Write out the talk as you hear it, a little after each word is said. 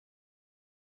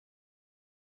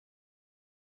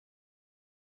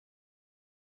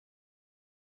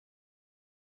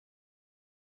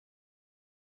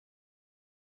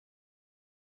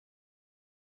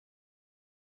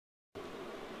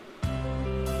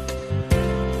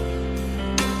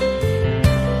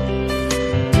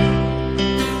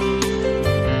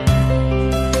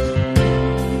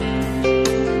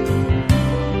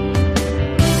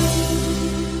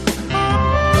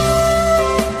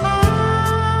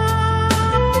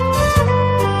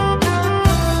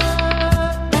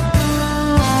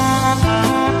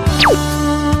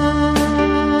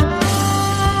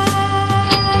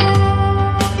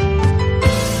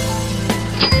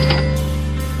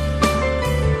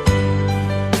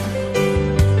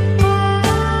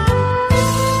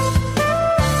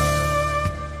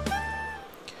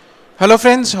Hello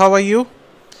friends, how are you?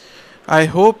 I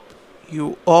hope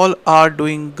you all are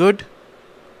doing good.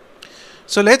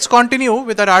 So let's continue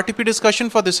with our RTP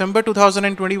discussion for December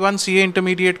 2021 CA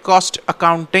Intermediate Cost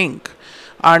Accounting.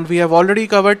 And we have already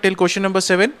covered till question number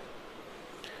 7.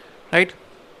 Right?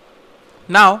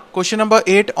 Now, question number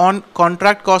 8 on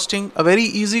contract costing. A very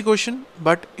easy question,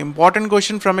 but important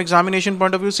question from examination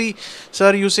point of view. See,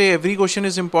 sir, you say every question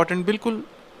is important. Bilkul.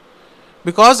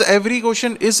 Because every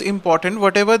question is important,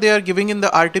 whatever they are giving in the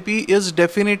RTP is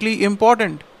definitely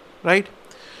important, right?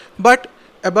 But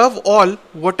above all,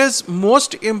 what is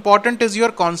most important is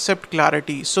your concept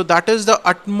clarity. So that is the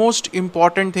utmost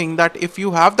important thing, that if you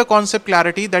have the concept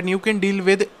clarity, then you can deal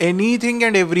with anything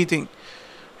and everything,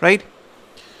 right?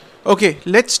 Okay,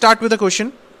 let's start with a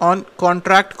question on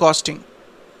contract costing.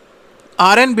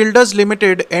 RN Builders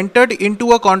Limited entered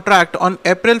into a contract on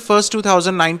April 1st,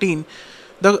 2019.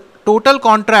 The total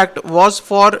contract was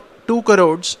for 2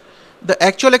 crores. The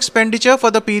actual expenditure for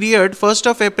the period 1st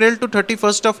of April to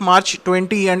 31st of March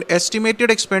 20 and estimated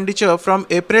expenditure from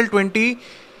April 1st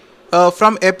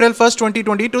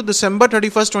 2020 to December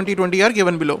 31st 2020 are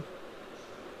given below.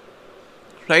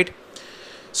 Right?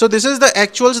 So this is the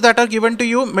actuals that are given to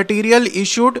you, material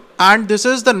issued, and this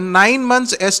is the 9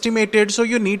 months estimated. So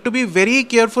you need to be very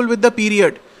careful with the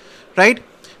period. Right?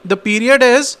 The period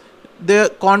is,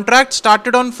 the contract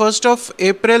started on 1st of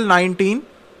April 19,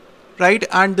 right?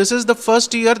 And this is the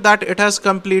first year that it has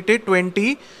completed,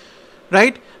 20,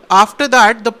 right? After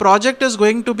that, the project is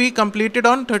going to be completed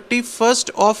on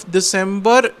 31st of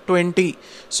December 20.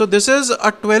 So this is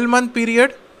a 12-month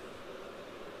period,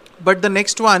 but the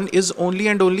next one is only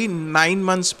and only 9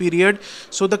 months period.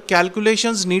 So the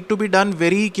calculations need to be done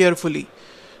very carefully,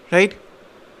 right?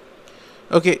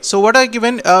 Okay, so what are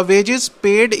given? Wages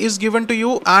paid is given to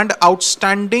you and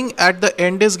outstanding at the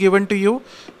end is given to you.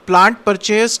 Plant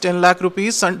purchase 10 lakh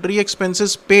rupees, sundry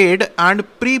expenses paid and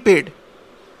prepaid.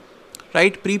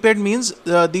 Right, prepaid means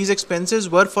these expenses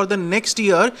were for the next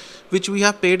year, which we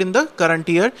have paid in the current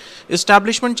year.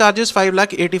 Establishment charges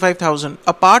 5,85,000.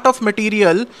 A part of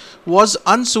material was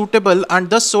unsuitable and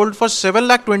thus sold for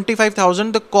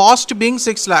 7,25,000. The cost being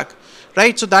 6 lakh.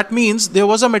 Right, so that means there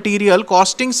was a material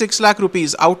costing 6 lakh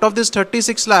rupees. Out of this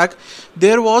 36 lakh,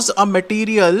 there was a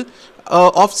material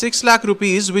of 6 lakh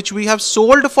rupees which we have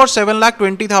sold for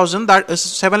 7,20,000. That is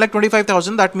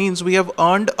 7,25,000. That means we have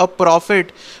earned a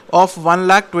profit of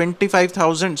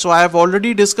 1,25,000. So I have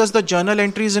already discussed the journal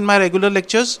entries in my regular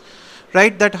lectures,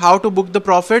 right? That how to book the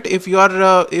profit if you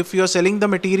are selling the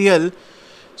material.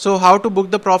 So how to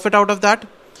book the profit out of that?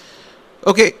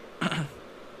 Okay.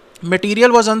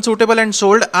 Material was unsuitable and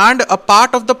sold, and a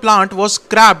part of the plant was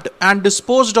scrapped and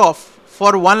disposed of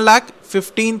for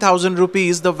 1,15,000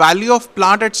 rupees. The value of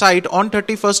plant at site on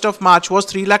 31st of March was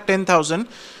 3,10,000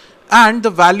 and the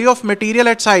value of material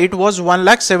at site was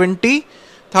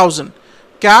 1,70,000.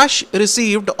 Cash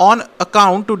received on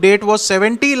account to date was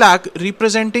 70 lakh,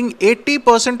 representing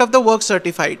 80% of the work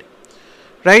certified.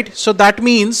 Right? So that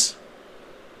means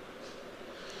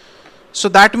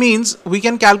we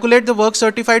can calculate the work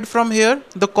certified from here.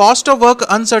 The cost of work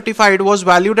uncertified was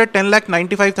valued at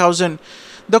 10,95,000.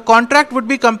 The contract would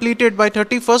be completed by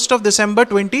 31st of December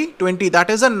 2020. That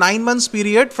is a 9 months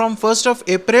period from 1st of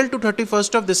April to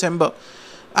 31st of December.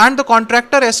 And the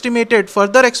contractor estimated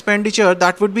further expenditure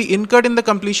that would be incurred in the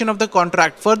completion of the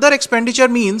contract. Further expenditure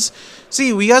means,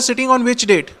 see, we are sitting on which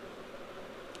date?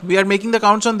 We are making the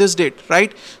counts on this date,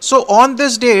 right? So on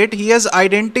this date, he has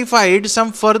identified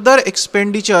some further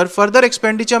expenditure. Further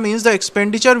expenditure means the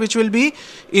expenditure which will be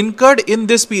incurred in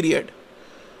this period.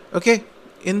 Okay,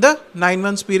 in the 9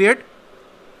 months period.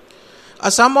 A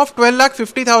sum of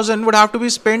 12,50,000 would have to be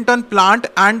spent on plant,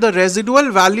 and the residual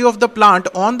value of the plant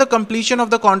on the completion of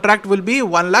the contract will be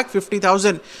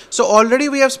 1,50,000. So already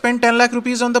we have spent 10 lakh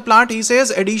rupees on the plant. He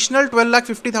says additional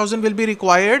 12,50,000 will be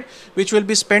required, which will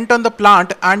be spent on the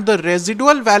plant, and the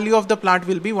residual value of the plant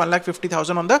will be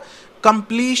 1,50,000 on the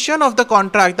completion of the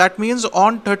contract. That means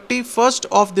on 31st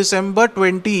of December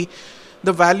 20,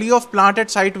 the value of plant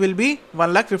at site will be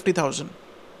 1,50,000.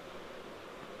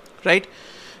 Right?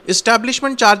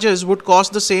 Establishment charges would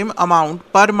cost the same amount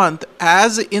per month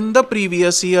as in the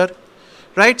previous year,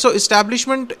 right? So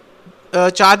establishment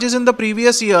charges in the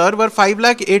previous year were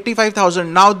 5,85,000.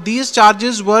 Now these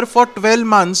charges were for 12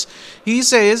 months. He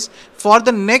says for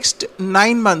the next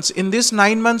 9 months, in this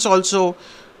 9 months also,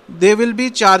 they will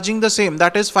be charging the same.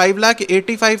 That is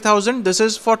 5,85,000. This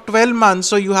is for 12 months.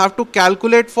 So you have to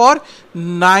calculate for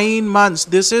 9 months.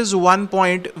 This is one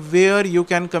point where you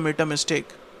can commit a mistake.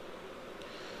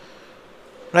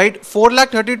 right?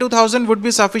 4,32,000 would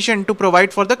be sufficient to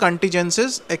provide for the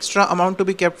contingencies, extra amount to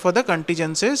be kept for the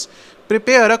contingencies.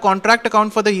 Prepare a contract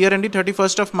account for the year ending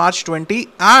 31st of March 20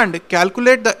 and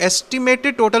calculate the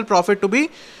estimated total profit to be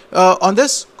on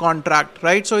this contract,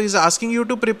 right? So he's asking you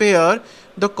to prepare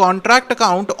the contract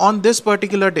account on this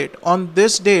particular date. On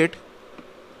this date,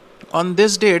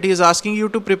 he is asking you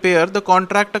to prepare the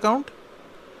contract account,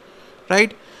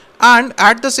 right? And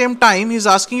at the same time, he is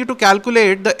asking you to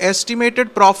calculate the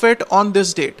estimated profit on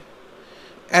this date.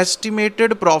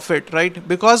 Estimated profit, right?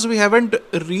 Because we haven't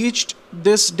reached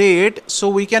this date, so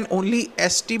we can only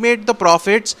estimate the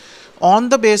profits on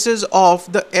the basis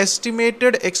of the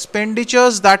estimated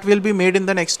expenditures that will be made in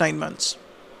the next 9 months,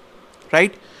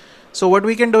 right? So what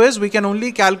we can do is we can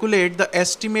only calculate the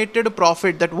estimated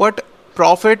profit, that what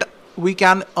profit we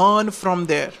can earn from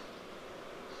there,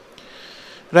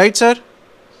 right, sir?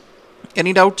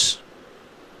 Any doubts?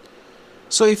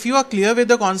 So if you are clear with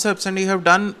the concepts and you have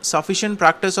done sufficient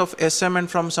practice of SM and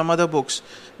from some other books,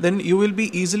 then you will be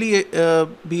easily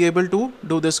be able to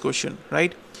do this question,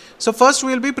 right? So first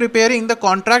we will be preparing the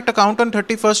contract account on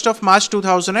 31st of March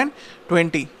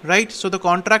 2020, right? So the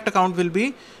contract account will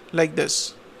be like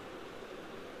this.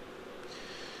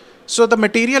 So the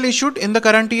material issued in the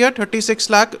current year 36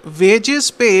 lakh, wages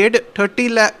paid 30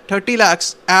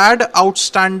 lakhs, add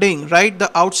outstanding, right?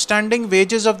 The outstanding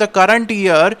wages of the current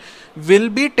year will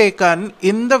be taken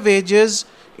in the wages,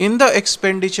 in the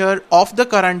expenditure of the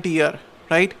current year,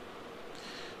 right?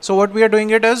 So what we are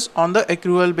doing it is on the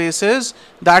accrual basis,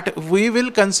 that we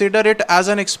will consider it as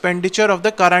an expenditure of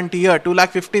the current year,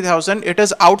 2,50,000. It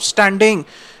is outstanding.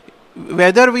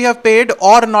 Whether we have paid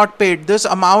or not paid, this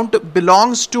amount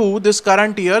belongs to this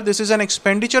current year. This is an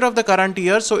expenditure of the current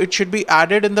year, so it should be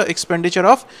added in the expenditure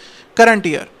of current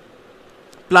year.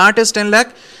 Plant is 10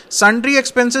 lakh. Sundry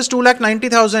expenses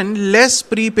 2,90,000 less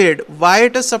prepaid. Why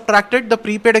it is subtracted, the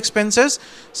prepaid expenses?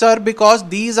 Sir, because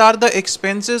these are the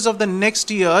expenses of the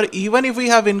next year. Even if we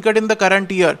have incurred in the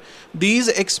current year, these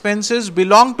expenses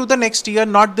belong to the next year,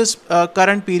 not this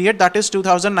current period, that is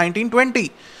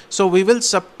 2019-20. So we will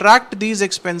subtract these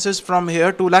expenses from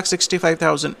here,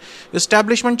 2,65,000.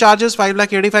 Establishment charges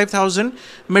 5,85,000.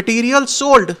 Material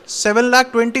sold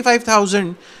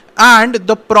 7,25,000. And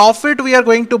the profit we are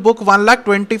going to book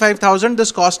 1,25,000.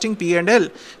 This costing P&L.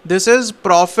 This is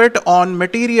profit on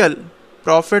material.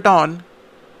 Profit on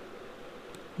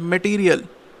material,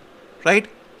 right?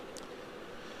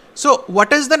 So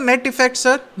what is the net effect,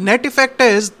 sir? Net effect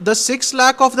is the 6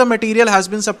 lakh of the material has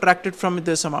been subtracted from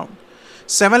this amount.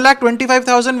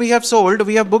 7,25,000 we have sold,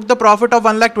 we have booked the profit of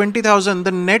 1,20,000.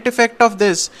 The net effect of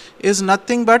this is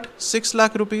nothing but 6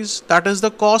 lakh rupees. That is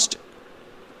the cost,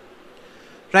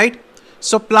 right?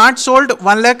 So plant sold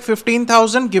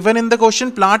 1,15,000 given in the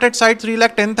question. Plant at site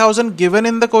 3,10,000 given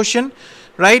in the question,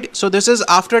 right? So this is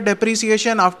after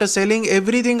depreciation, after selling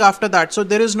everything after that. So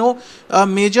there is no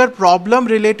major problem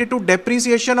related to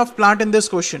depreciation of plant in this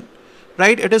question,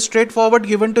 right? It is straightforward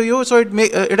given to you. So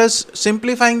it is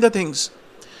simplifying the things.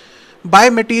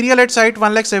 Buy material at site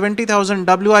 1,70,000.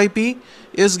 WIP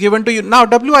is given to you. Now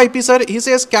WIP, sir, he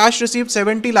says cash received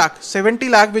 70 lakh. 70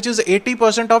 lakh, which is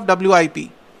 80% of WIP,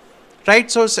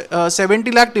 right? So 70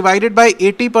 lakh divided by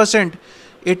 80%.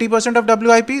 80% of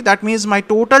WIP, that means my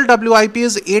total WIP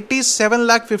is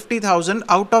 87,50,000,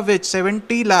 out of which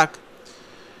 70 lakh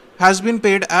has been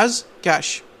paid as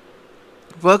cash.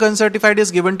 Work uncertified is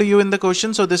given to you in the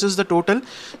question. So this is the total.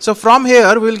 So from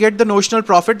here we'll get the notional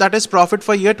profit, that is profit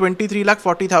for year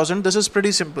 23,40,000. This is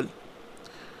pretty simple,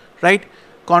 right?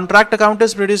 Contract account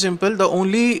is pretty simple. The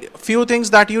only few things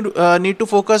that you need to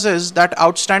focus is that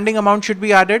outstanding amount should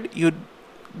be added. You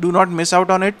do not miss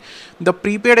out on it. The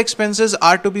prepaid expenses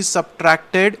are to be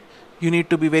subtracted. You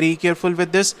need to be very careful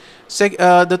with this.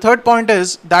 The third point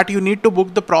is that you need to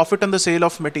book the profit on the sale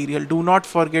of material. Do not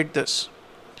forget this.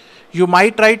 You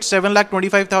might write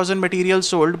 7,25,000 material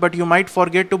sold, but you might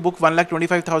forget to book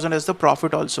 1,25,000 as the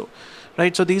profit also,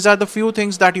 right? So these are the few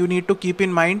things that you need to keep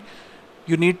in mind.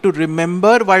 You need to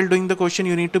remember while doing the question.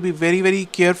 You need to be very, very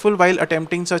careful while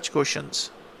attempting such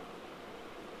questions,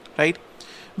 right?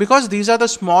 Because these are the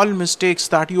small mistakes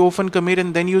that you often commit,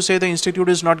 and then you say the institute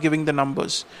is not giving the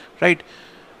numbers, right?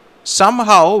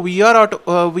 Somehow we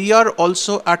are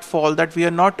also at fault that we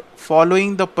are not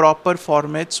following the proper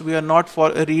formats. We are not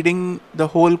reading the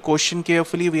whole question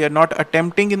carefully. We are not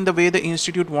attempting in the way the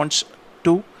institute wants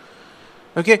to.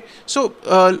 Okay, so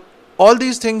all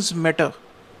these things matter.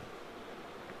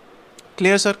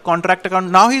 Clear, sir? Contract account.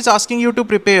 Now he's asking you to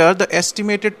prepare the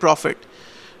estimated profit,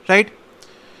 right?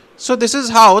 So this is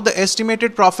how the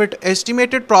estimated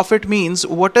profit means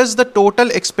what is the total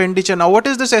expenditure. Now what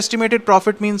is this estimated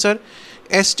profit means, sir?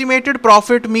 Estimated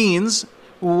profit means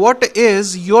what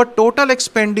is your total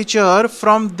expenditure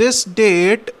from this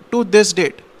date to this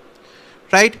date,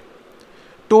 right?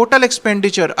 Total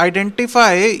expenditure,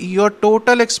 identify your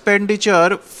total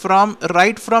expenditure from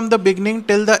right from the beginning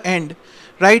till the end,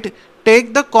 right?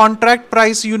 Take the contract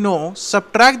price,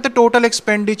 subtract the total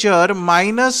expenditure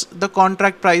minus the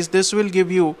contract price. This will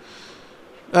give you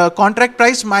contract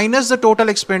price minus the total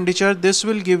expenditure. This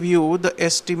will give you the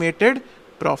estimated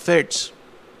profits,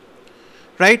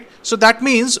 right? So that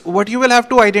means what you will have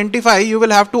to identify,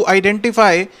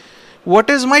 what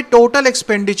is my total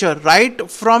expenditure right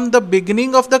from the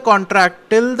beginning of the contract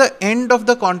till the end of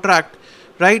the contract,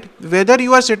 right? Whether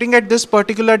you are sitting at this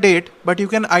particular date, but you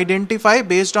can identify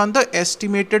based on the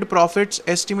estimated profits,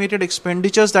 estimated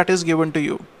expenditures that is given to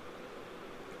you,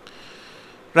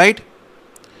 right?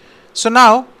 So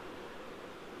now,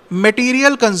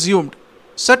 material consumed.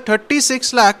 So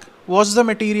 36 lakh was the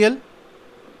material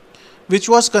which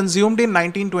was consumed in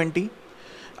 1920.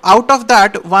 Out of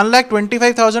that,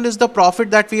 1,25,000 is the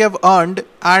profit that we have earned,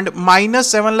 and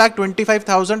minus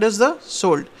 7,25,000 is the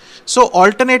sold. So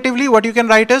alternatively, what you can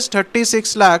write is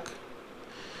 36 lakh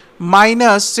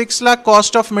minus 6 lakh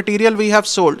cost of material we have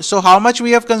sold. So how much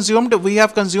we have consumed? We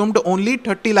have consumed only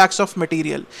 30 lakhs of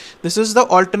material. This is the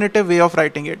alternative way of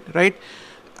writing it, right?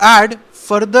 Add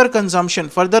further consumption.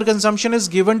 Further consumption is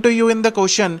given to you in the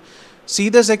question. See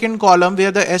the second column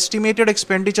where the estimated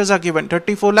expenditures are given,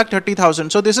 34,30,000.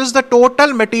 So this is the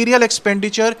total material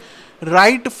expenditure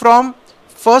right from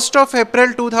 1st of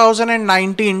April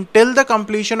 2019 till the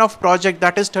completion of project,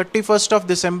 that is 31st of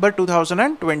December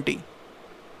 2020.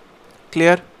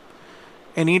 Clear?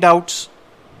 Any doubts?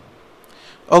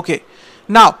 Okay.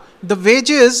 Now the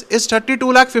wages is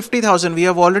 32,50,000. We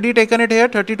have already taken it here,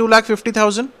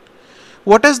 32,50,000.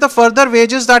 What is the further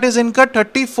wages that is incurred?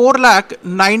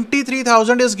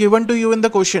 34,93,000 is given to you in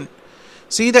the question.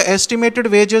 See the estimated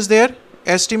wages there.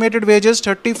 Estimated wages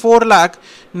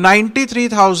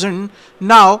 34,93,000.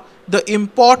 Now the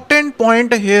important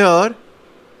point here,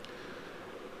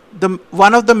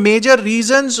 one of the major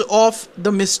reasons of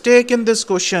the mistake in this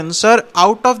question, sir,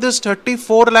 out of this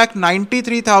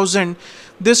 34,93,000,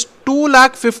 this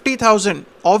 2,50,000,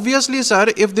 obviously sir,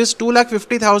 if this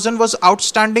 2,50,000 was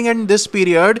outstanding in this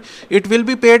period, it will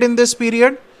be paid in this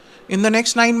period. In the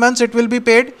next 9 months it will be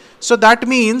paid. So that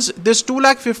means this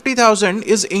 2,50,000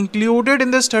 is included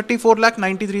in this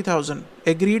 34,93,000.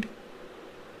 Agreed?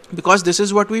 Because this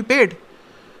is what we paid,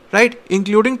 right?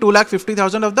 Including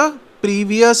 2,50,000 of the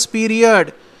previous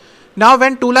period. Now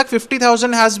when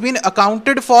 2,50,000 has been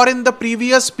accounted for in the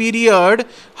previous period,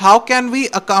 how can we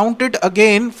account it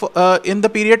again in the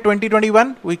period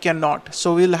 2021? We cannot.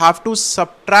 So we'll have to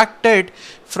subtract it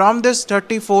from this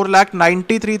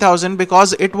 34,93,000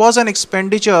 because it was an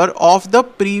expenditure of the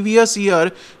previous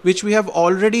year which we have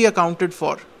already accounted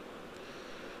for,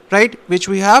 right? Which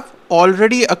we have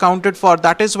already accounted for.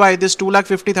 That is why this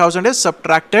 2,50,000 is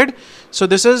subtracted. So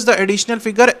this is the additional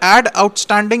figure. Add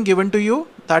outstanding given to you.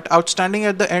 That outstanding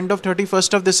at the end of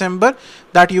 31st of December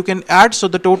that you can add. So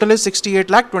the total is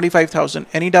 68,25,000.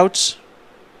 Any doubts?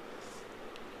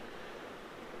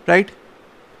 Right?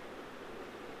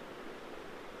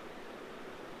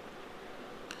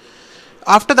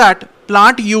 After that,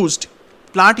 plant used.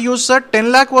 Plant used, sir,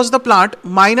 10 lakh was the plant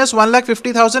minus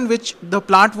 1,50,000 which the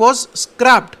plant was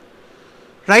scrapped,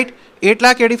 right?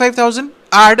 8,85,000.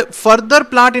 Add further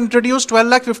plant introduced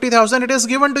 12,50,000. It is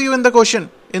given to you in the question.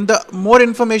 In the more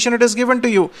information it is given to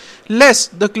you. Less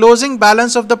the closing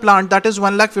balance of the plant, that is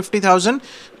 1,50,000.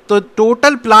 The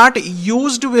total plant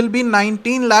used will be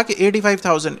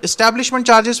 19,85,000. Establishment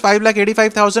charges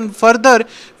 5,85,000 further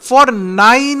for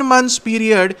 9 months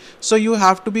period. So you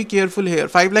have to be careful here.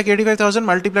 5,85,000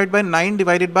 multiplied by 9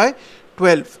 divided by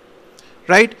 12.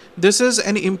 Right? This is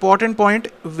an important point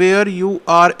where you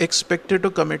are expected to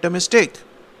commit a mistake.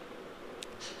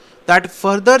 That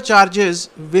further charges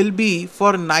will be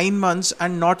for 9 months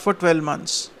and not for 12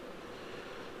 months.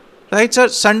 Right, sir?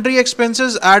 Sundry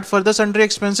expenses, add further sundry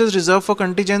expenses, reserve for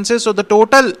contingencies. So the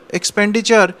total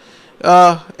expenditure,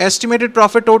 estimated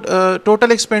profit,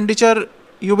 total expenditure,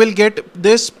 you will get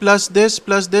this plus this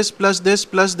plus this plus this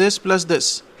plus this plus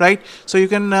this. Right? So you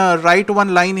can write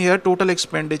one line here, total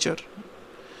expenditure.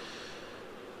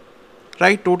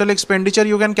 Right, total expenditure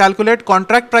you can calculate.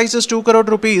 Contract price is 2 crore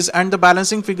rupees and the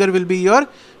balancing figure will be your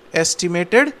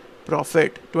estimated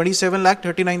profit,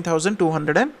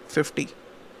 27,39,250.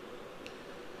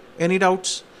 Any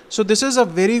doubts? So this is a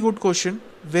very good question,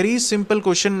 very simple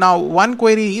question. Now one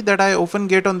query that I often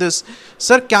get on this,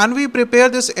 sir, can we prepare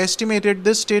this estimated,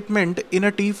 this statement in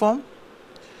a T form?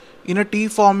 In a T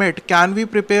format, can we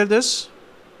prepare this?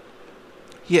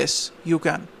 Yes, you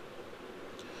can.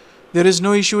 There is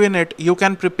no issue in it. You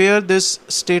can prepare this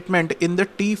statement in the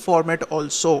T format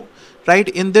also, right?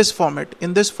 In this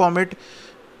format,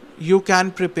 you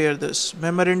can prepare this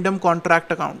memorandum contract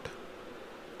account.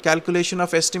 Calculation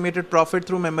of estimated profit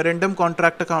through memorandum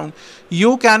contract account.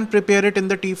 You can prepare it in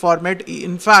the T format.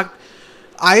 In fact,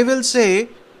 I will say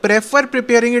prefer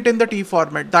preparing it in the T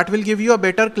format. That will give you a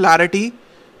better clarity,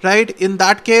 right? In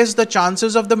that case, the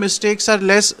chances of the mistakes are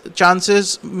less.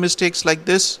 Mistakes like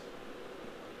this.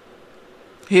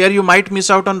 Here you might miss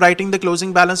out on writing the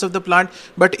closing balance of the plant,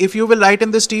 but if you will write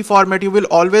in this T format, you will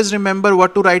always remember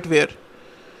what to write where.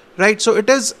 Right, so it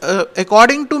is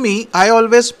according to me, I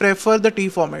always prefer the T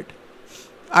format,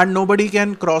 and nobody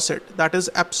can cross it. That is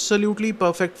absolutely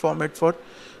perfect format for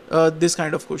this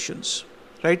kind of questions,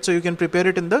 right? So you can prepare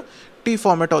it in the T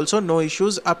format also, no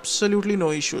issues, absolutely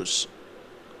no issues.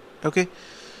 Okay,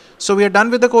 so we are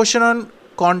done with the question on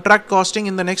contract costing.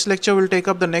 In the next lecture, we'll take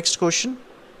up the next question,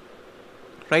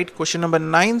 right? Question number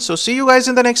 9. So see you guys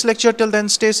in the next lecture. Till then,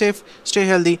 stay safe, stay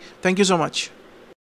healthy. Thank you so much.